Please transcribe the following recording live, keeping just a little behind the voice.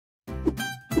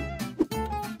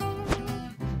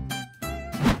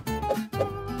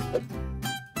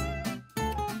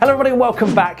Hello everybody and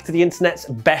welcome back to the internet's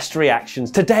best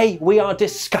reactions. Today we are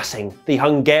discussing the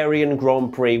Hungarian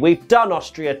Grand Prix. We've done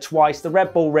Austria twice, the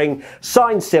Red Bull Ring,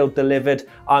 signed, sealed, delivered,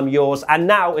 I'm yours, and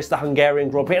now it's the Hungarian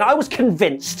Grand Prix, and I was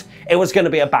convinced it was going to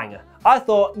be a banger. I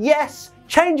thought, yes,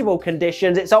 changeable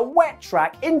conditions, it's a wet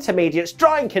track, intermediates,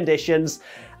 drying conditions,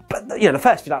 but you know, the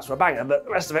first few laps were a banger, but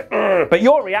the rest of it, But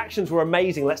your reactions were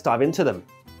amazing, let's dive into them.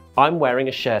 I'm wearing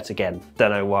a shirt again,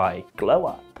 don't know why, glow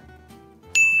up.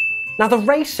 Now the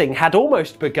racing had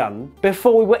almost begun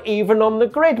before we were even on the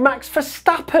grid. Max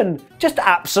Verstappen just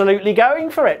absolutely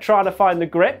going for it, trying to find the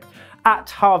grip. At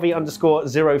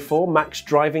Harvey_04, Max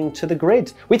driving to the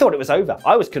grid. We thought it was over.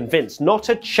 I was convinced, not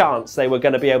a chance they were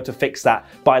going to be able to fix that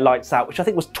by lights out, which I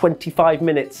think was 25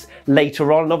 minutes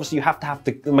later on. And obviously you have to have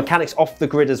the mechanics off the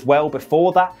grid as well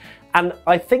before that. And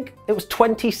I think it was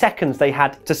 20 seconds they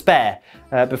had to spare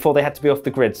before they had to be off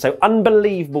the grid. So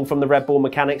unbelievable from the Red Bull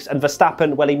mechanics, and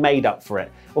Verstappen, well, he made up for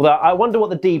it. Although I wonder what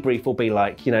the debrief will be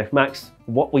like. You know, Max,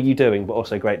 what were you doing? But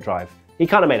also great drive. He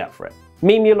kind of made up for it.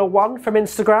 Memula1 from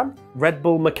Instagram. Red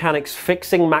Bull mechanics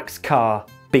fixing Max car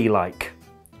be like,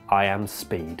 I am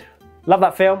speed. Love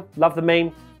that film, love the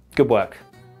meme, good work.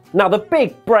 Now the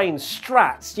big brain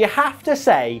strats, you have to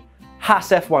say, Haas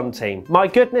F1 team. My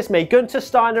goodness me, Gunther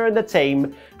Steiner and the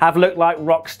team have looked like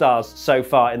rock stars so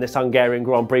far in this Hungarian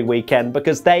Grand Prix weekend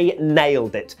because they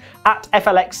nailed it. At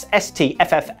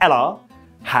FLXSTFFLR,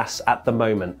 Haas at the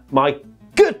moment. My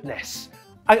goodness.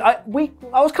 I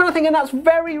was kind of thinking that's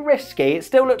very risky. It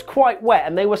still looked quite wet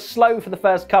and they were slow for the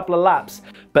first couple of laps,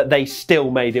 but they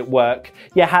still made it work.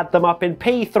 You had them up in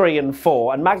P3 and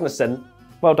 4, and Magnussen,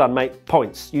 well done mate,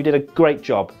 points. You did a great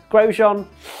job. Grosjean,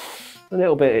 a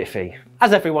little bit iffy.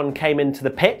 As everyone came into the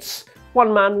pits,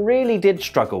 one man really did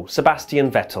struggle, Sebastian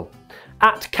Vettel.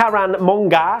 At Karan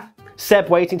Monga, Seb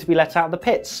waiting to be let out of the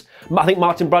pits. I think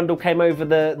Martin Brundle came over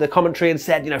the commentary and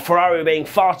said, you know, Ferrari were being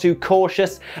far too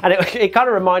cautious. And it kind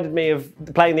of reminded me of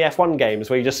playing the F1 games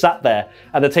where you just sat there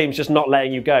and the team's just not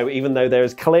letting you go, even though there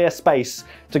is clear space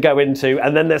to go into.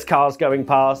 And then there's cars going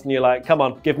past and you're like, come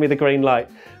on, give me the green light.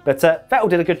 But Vettel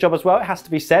did a good job as well, it has to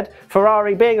be said.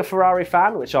 Ferrari, being a Ferrari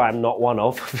fan, which I am not one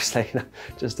of, obviously, you know,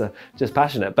 just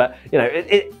passionate. But, you know,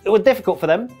 it was difficult for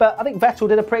them, but I think Vettel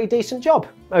did a pretty decent job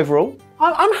overall.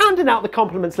 I'm handing out the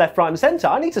compliments left, right and centre.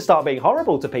 I need to start being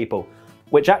horrible to people,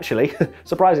 which actually,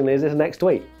 surprisingly, is this next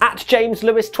tweet. At James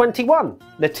Lewis 21,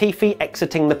 Latifi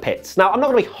exiting the pits. Now, I'm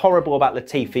not going to be horrible about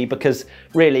Latifi because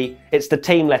really it's the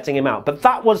team letting him out, but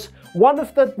that was one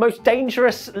of the most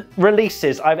dangerous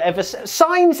releases I've ever seen.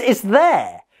 Sainz is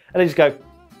there, and they just go,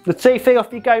 Latifi,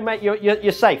 off you go, mate,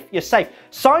 you're safe, you're safe.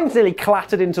 Sainz nearly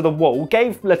clattered into the wall,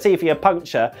 gave Latifi a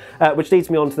puncture, which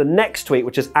leads me on to the next tweet,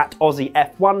 which is at Aussie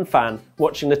F1 fan,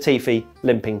 watching Latifi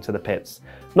limping to the pits.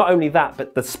 Not only that,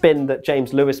 but the spin that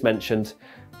James Lewis mentioned,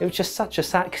 it was just such a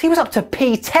sad, because he was up to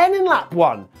P10 in lap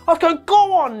 1. I was going,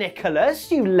 go on, Nicholas,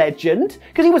 you legend,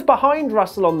 because he was behind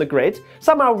Russell on the grid.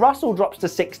 Somehow Russell drops to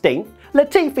 16th,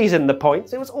 Latifi's in the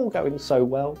points, it was all going so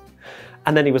well.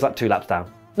 And then he was like 2 laps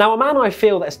down. Now, a man I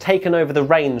feel that has taken over the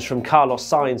reins from Carlos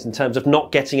Sainz in terms of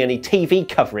not getting any TV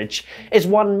coverage is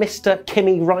one Mr.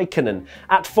 Kimi Räikkönen.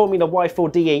 At Formula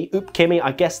Y4DE, oop Kimi,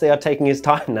 I guess they are taking his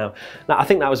time now. Now, I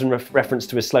think that was in reference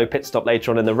to his slow pit stop later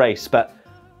on in the race, but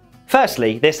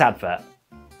firstly, this advert.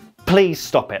 Please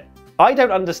stop it. I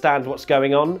don't understand what's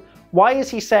going on. Why is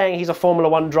he saying he's a Formula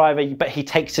 1 driver, but he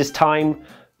takes his time,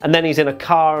 and then he's in a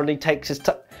car and he takes his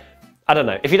time? I don't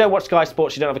know. If you don't watch Sky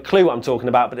Sports, you don't have a clue what I'm talking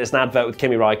about, but there's an advert with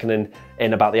Kimi Räikkönen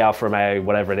in about the Alfa Romeo,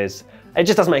 whatever it is. It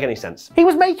just doesn't make any sense. He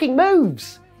was making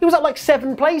moves. He was up like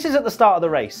 7 places at the start of the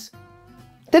race.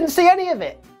 Didn't see any of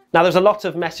it. Now, there's a lot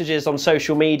of messages on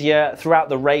social media throughout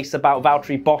the race about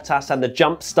Valtteri Bottas and the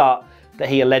jump start that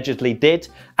he allegedly did.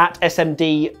 At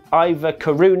SMD Ivor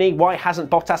Karuni, why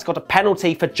hasn't Bottas got a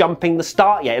penalty for jumping the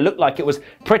start yet? It looked like it was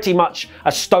pretty much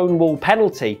a stonewall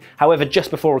penalty. However,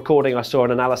 just before recording, I saw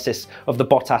an analysis of the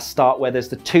Bottas start where there's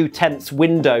the 2/10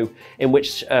 window in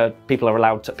which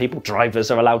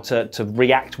drivers are allowed to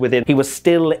react within. He was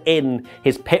still in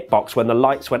his pit box when the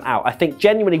lights went out. I think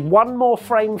genuinely one more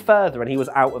frame further and he was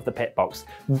out of the pit box.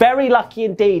 Very lucky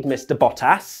indeed, Mr.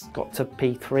 Bottas. Got to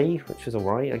P3, which was all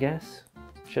right, I guess.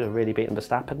 Should have really beaten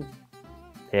Verstappen.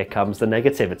 Here comes the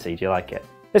negativity, do you like it?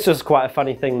 This was quite a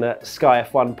funny thing that Sky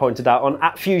F1 pointed out on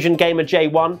at Fusion Gamer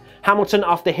J1. Hamilton,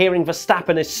 after hearing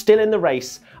Verstappen is still in the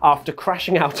race after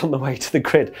crashing out on the way to the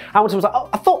grid. Hamilton was like, oh,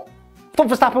 I thought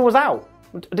Verstappen was out.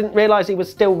 I didn't realise he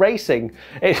was still racing.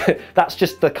 That's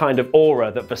just the kind of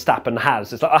aura that Verstappen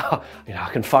has. It's like, oh, you know, I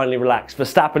can finally relax.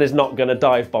 Verstappen is not going to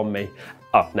dive bomb me.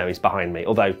 Oh, no, he's behind me,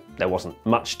 although there wasn't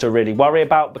much to really worry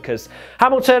about because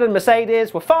Hamilton and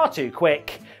Mercedes were far too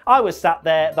quick. I was sat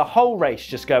there the whole race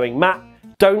just going, Matt,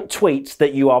 don't tweet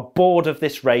that you are bored of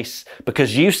this race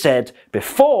because you said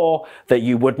before that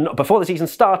you would not, before the season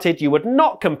started, you would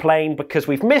not complain because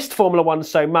we've missed Formula 1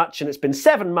 so much and it's been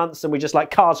 7 months and we just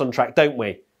like cars on track, don't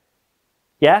we?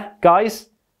 Yeah, guys?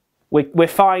 We're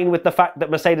fine with the fact that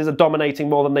Mercedes are dominating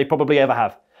more than they probably ever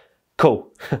have.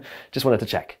 Cool. Just wanted to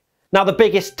check. Now, the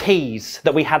biggest tease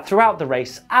that we had throughout the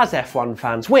race as F1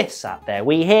 fans, we're sat there,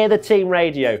 we hear the team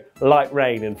radio, light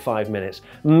rain in 5 minutes,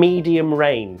 medium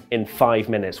rain in 5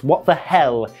 minutes. What the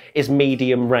hell is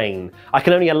medium rain? I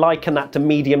can only liken that to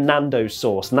medium Nando's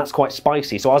sauce, and that's quite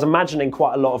spicy, so I was imagining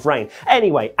quite a lot of rain.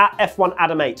 Anyway, at F1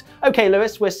 Adam 8, okay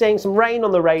Lewis, we're seeing some rain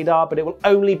on the radar, but it will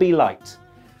only be light.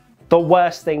 The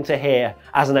worst thing to hear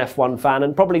as an F1 fan,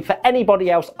 and probably for anybody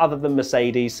else other than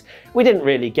Mercedes. We didn't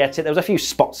really get it. There was a few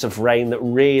spots of rain that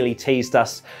really teased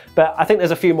us, but I think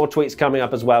there's a few more tweets coming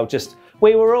up as well.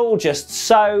 We were all just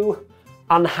so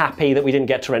unhappy that we didn't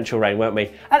get torrential rain, weren't we?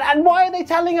 And why are they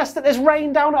telling us that there's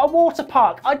rain down at a water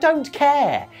park? I don't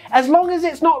care. As long as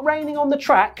it's not raining on the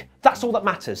track, that's all that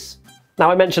matters. Now,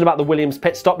 I mentioned about the Williams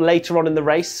pit stop later on in the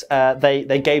race.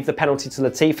 They gave the penalty to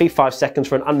Latifi, 5 seconds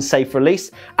for an unsafe release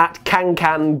at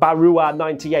Kankan Barua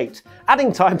 98.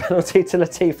 Adding time penalty to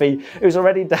Latifi, who's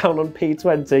already down on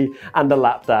P20 and a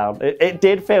lap down. It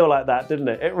did feel like that, didn't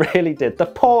it? It really did. The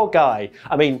poor guy.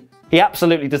 I mean, he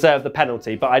absolutely deserved the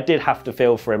penalty, but I did have to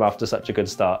feel for him after such a good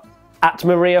start. At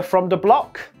Maria from the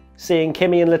block, seeing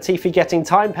Kimi and Latifi getting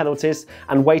time penalties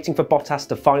and waiting for Bottas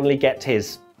to finally get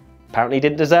his. Apparently he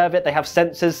didn't deserve it. They have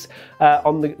sensors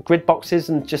on the grid boxes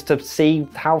and just to see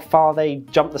how far they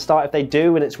jump the start if they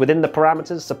do, and it's within the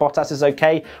parameters, so Bottas is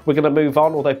okay. We're going to move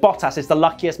on, although Bottas is the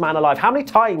luckiest man alive. How many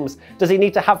times does he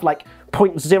need to have like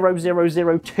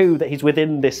 0.0002 that he's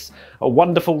within this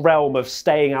wonderful realm of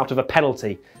staying out of a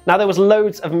penalty? Now, there was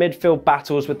loads of midfield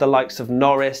battles with the likes of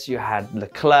Norris, you had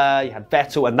Leclerc, you had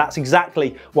Vettel, and that's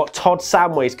exactly what Todd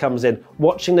Samways comes in,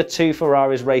 watching the two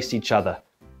Ferraris race each other.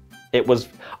 It was,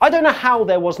 I don't know how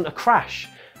there wasn't a crash,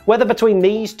 whether between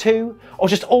these two or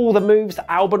just all the moves that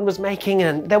Albon was making,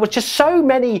 and there was just so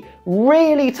many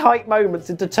really tight moments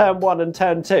into turn 1 and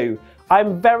turn 2.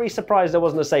 I'm very surprised there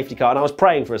wasn't a safety car, and I was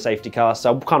praying for a safety car,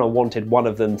 so I kind of wanted one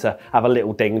of them to have a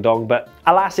little ding dong, but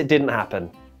alas, it didn't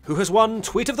happen. Who has won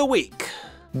Tweet of the Week?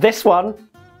 This one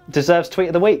deserves Tweet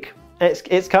of the Week.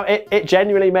 It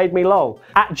genuinely made me lol.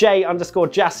 At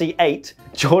J_Jassy8,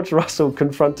 George Russell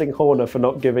confronting Horner for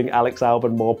not giving Alex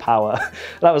Albon more power.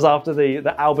 That was after the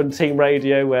Albon team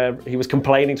radio where he was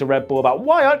complaining to Red Bull about,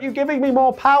 why aren't you giving me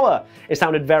more power? It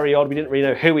sounded very odd. We didn't really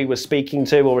know who he was speaking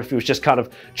to or if he was just kind of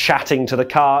chatting to the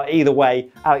car. Either way,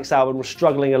 Alex Albon was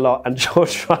struggling a lot, and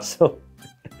George Russell,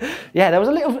 yeah, there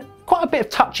was quite a bit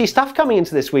of touchy stuff coming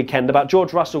into this weekend about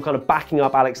George Russell kind of backing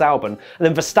up Alex Albon, and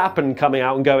then Verstappen coming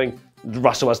out and going,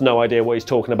 Russell has no idea what he's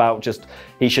talking about, just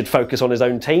he should focus on his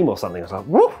own team or something. I was like,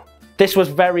 woo! This was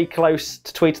very close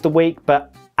to Tweet of the Week,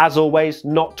 but as always,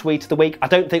 not Tweet of the Week. I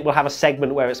don't think we'll have a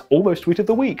segment where it's almost Tweet of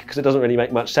the Week, because it doesn't really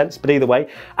make much sense, but either way.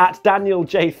 At Daniel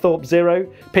J. Thorpe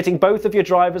 0, pitting both of your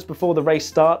drivers before the race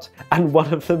start, and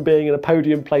one of them being in a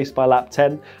podium place by lap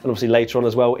 10, and obviously later on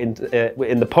as well in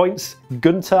the points,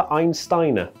 Günther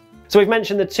Einsteiner. So we've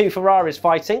mentioned the two Ferraris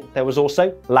fighting. There was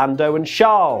also Lando and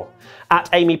Charles. At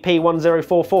Amy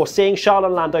P1044, seeing Charles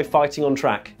and Lando fighting on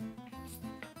track.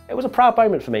 It was a proud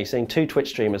moment for me, seeing two Twitch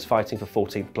streamers fighting for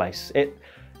 14th place.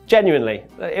 Genuinely,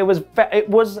 it was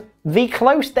the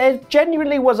close. There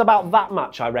genuinely was about that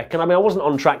much, I reckon. I mean, I wasn't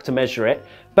on track to measure it,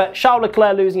 but Charles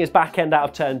Leclerc losing his back end out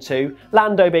of turn 2,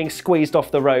 Lando being squeezed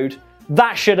off the road,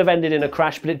 that should have ended in a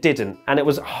crash, but it didn't. And it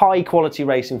was high quality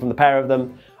racing from the pair of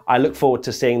them. I look forward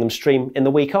to seeing them stream in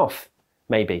the week off.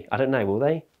 Maybe. I don't know, will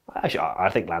they? I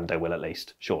think Lando will at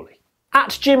least, surely.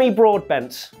 At Jimmy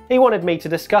Broadbent, he wanted me to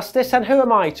discuss this, and who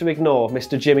am I to ignore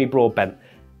Mr. Jimmy Broadbent?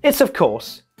 It's, of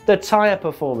course, the tyre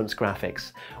performance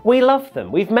graphics. We love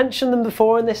them. We've mentioned them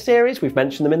before in this series, we've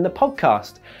mentioned them in the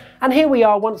podcast. And here we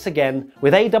are once again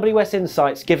with AWS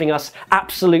Insights giving us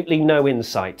absolutely no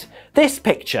insight. This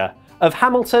picture of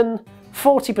Hamilton,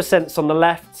 40% on the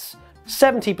lefts,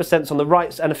 70% on the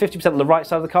right, and a 50% on the right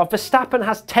side of the car. Verstappen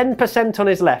has 10% on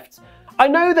his left. I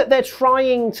know that they're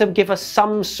trying to give us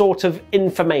some sort of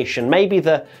information. Maybe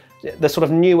the the sort of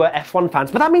newer F1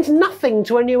 fans, but that means nothing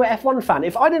to a newer F1 fan.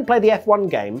 If I didn't play the F1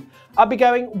 game, I'd be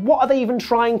going, what are they even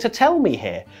trying to tell me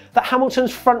here? That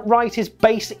Hamilton's front right is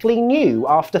basically new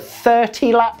after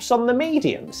 30 laps on the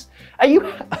mediums? Are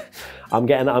you... I'm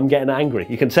getting angry,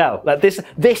 you can tell. Like this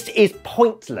is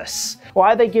pointless.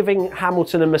 Why are they giving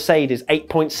Hamilton and Mercedes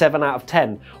 8.7 out of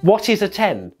 10? What is a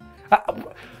 10?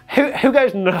 Who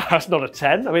goes, no, that's not a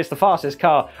 10? I mean, it's the fastest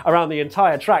car around the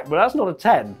entire track, but that's not a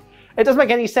 10. It doesn't make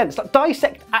any sense. Like,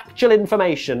 dissect actual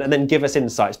information and then give us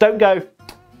insights. Don't go,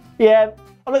 yeah,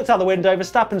 I looked out the window,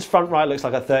 Verstappen's front right looks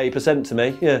like a 30% to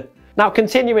me, yeah. Now,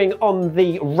 continuing on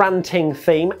the ranting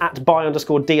theme, at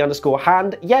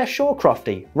 @by_d_hand, yeah, sure,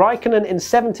 Crofty. Raikkonen in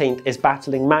 17th is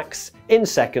battling Max in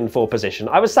second for position.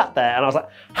 I was sat there and I was like,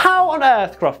 how on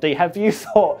earth, Crofty, have you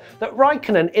thought that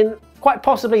Raikkonen, in quite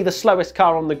possibly the slowest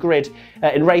car on the grid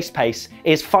in race pace,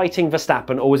 is fighting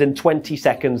Verstappen or was in 20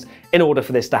 seconds in order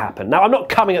for this to happen? Now, I'm not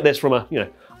coming at this from a,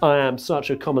 I am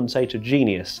such a commentator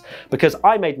genius, because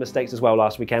I made mistakes as well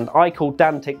last weekend. I called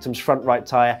Dan Ticktum's front right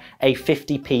tyre a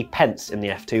 50p pence in the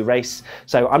F2 race.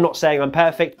 So I'm not saying I'm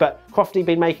perfect, but Crofty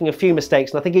been making a few mistakes,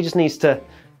 and I think he just needs to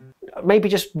maybe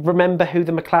just remember who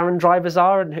the McLaren drivers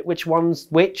are and which one's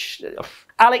which.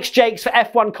 Alex Jakes for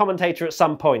F1 commentator at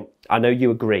some point. I know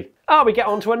you agree. Oh, we get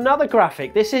on to another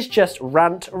graphic. This is just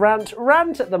rant, rant,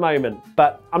 rant at the moment,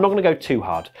 but I'm not going to go too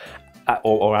hard.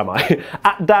 Or am I?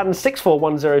 At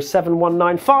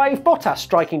Dan6410719, Bottas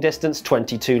striking distance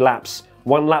 22 laps.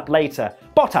 1 lap later,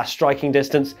 Bottas striking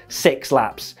distance 6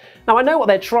 laps. Now I know what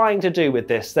they're trying to do with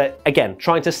this. They're, again,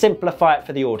 trying to simplify it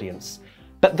for the audience.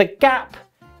 But the gap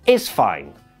is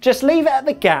fine. Just leave it at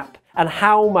the gap and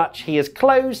how much he has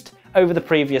closed over the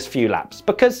previous few laps.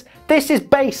 Because this is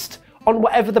based on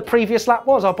whatever the previous lap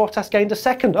was. Oh, Bottas gained a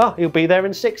second. Oh, he'll be there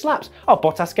in 6 laps. Oh,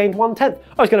 Bottas gained 1/10.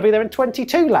 Oh, he's going to be there in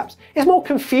 22 laps. It's more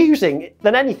confusing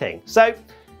than anything. So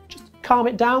just calm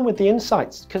it down with the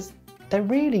insights, because they're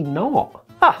really not.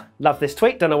 Ah, love this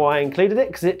tweet. Don't know why I included it,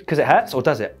 because it hurts, or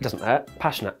does it? It doesn't hurt.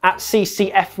 Passionate. At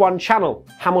CCF1 channel,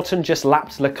 Hamilton just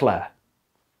lapped Leclerc.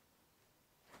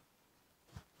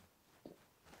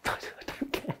 I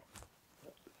don't care.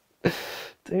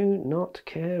 Do not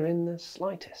care in the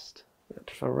slightest. That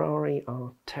Ferrari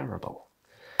are terrible.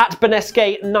 At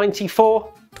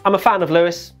Benesque94, I'm a fan of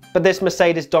Lewis, but this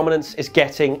Mercedes dominance is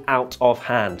getting out of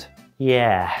hand.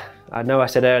 Yeah, I know I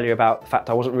said earlier about the fact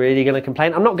I wasn't really going to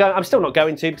complain. I'm still not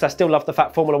going to, because I still love the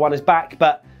fact Formula 1 is back,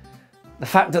 but the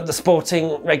fact that the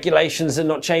sporting regulations are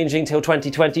not changing till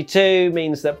 2022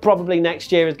 means that probably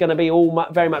next year is going to be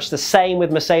very much the same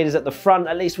with Mercedes at the front.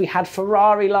 At least we had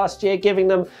Ferrari last year giving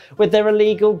them with their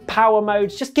illegal power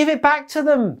modes. Just give it back to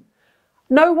them.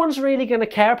 No one's really going to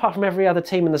care apart from every other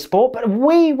team in the sport, but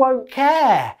we won't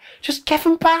care. Just give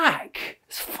them back.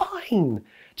 It's fine.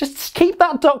 Just keep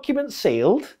that document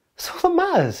sealed. That's all that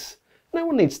matters. No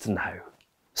one needs to know.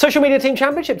 Social Media Team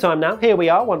Championship time now. Here we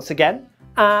are once again.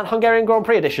 And Hungarian Grand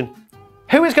Prix edition.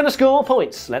 Who is going to score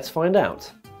points? Let's find out.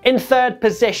 In 3rd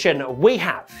position, we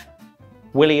have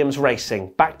Williams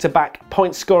Racing. Back-to-back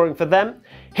point scoring for them.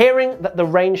 Hearing that the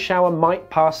rain shower might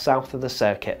pass south of the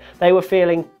circuit, they were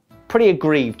feeling pretty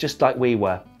aggrieved, just like we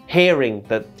were. Hearing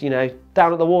that,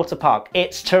 down at the water park,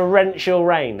 it's torrential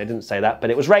rain. They didn't say that, but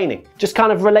it was raining. Just kind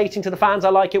of relating to the fans. I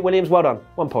like it. Williams, well done.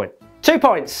 1 point. 2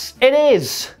 points. It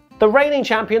is the reigning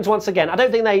champions once again. I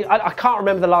can't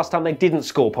remember the last time they didn't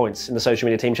score points in the Social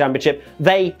Media Team Championship.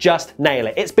 They just nail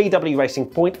it. It's BW Racing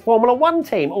Point Formula 1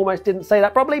 team. Almost didn't say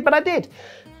that properly, but I did.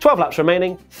 12 laps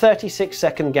remaining,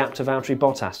 36-second gap to Valtteri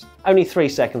Bottas. Only 3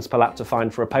 seconds per lap to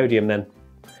find for a podium then.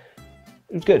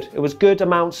 It was good. It was good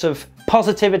amounts of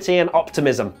positivity and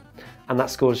optimism. And that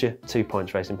scores you 2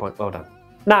 points, Racing Point. Well done.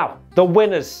 Now, the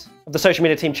winners of the Social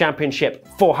Media Team Championship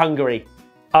for Hungary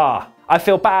are... I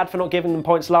feel bad for not giving them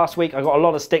points last week. I got a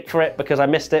lot of stick for it because I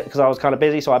missed it because I was kind of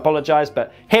busy, so I apologise.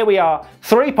 But here we are,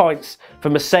 3 points for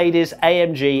Mercedes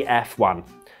AMG F1.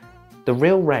 The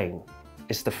real rain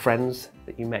is the friends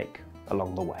that you make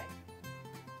along the way.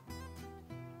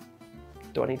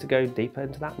 Do I need to go deeper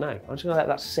into that? No, I'm just going to let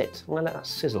that sit. I'm going to let that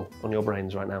sizzle on your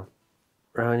brains right now.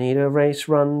 I need a race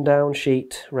rundown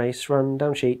sheet, race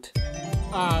rundown sheet.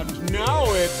 And now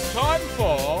it's time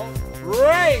for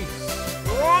Race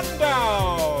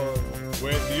Rundown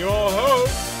with your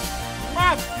host,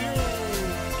 Matthew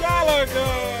Gallagher.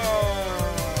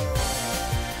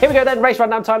 Here we go then, race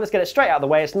rundown time. Let's get it straight out of the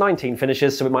way. It's 19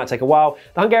 finishes, so it might take a while.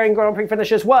 The Hungarian Grand Prix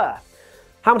finishers were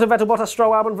Hamilton, Vettel, Bottas,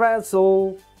 Stroll, Albon,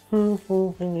 Vettel.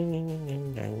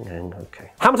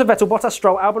 Okay. Hamilton, Vettel, Bottas,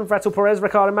 Stroll, Albon, Vettel, Perez,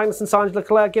 Ricciardo, Magnussen, Sainz,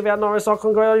 Leclerc, Kvyat, Norris,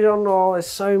 Ocon, Grosjean. Oh, there's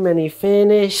so many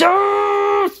finishes.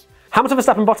 Hamilton,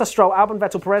 Verstappen, Bottas, Stroll, Albon,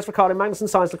 Vettel, Perez, Ricciardo, Magnussen,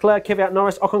 Sainz, Leclerc, Kvyat,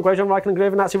 Norris, Ocon, Grosjean, Raikkonen,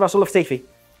 Giovinazzi, Russell, Latifi.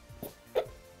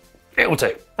 It'll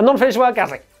do. And non-finished well,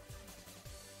 Gasly.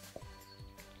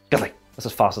 Gasly. That's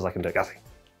as fast as I can do it, Gasly.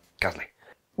 Gasly.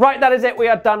 Right, that is it. We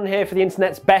are done here for the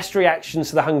internet's best reactions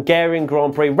to the Hungarian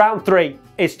Grand Prix. Round 3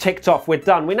 is ticked off. We're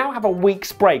done. We now have a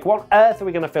week's break. What on earth are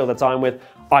we going to fill the time with?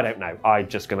 I don't know. I'm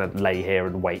just going to lay here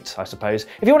and wait, I suppose.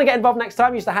 If you want to get involved next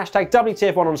time, use the hashtag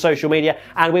WTF1 on social media,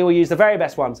 and we will use the very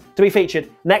best ones to be featured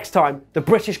next time. The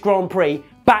British Grand Prix,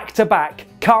 back to back.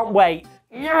 Can't wait.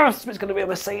 Yes, it's going to be a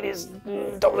Mercedes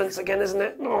dominance again, isn't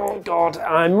it? Oh, God.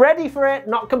 I'm ready for it.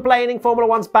 Not complaining. Formula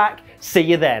One's back. See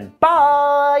you then.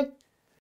 Bye.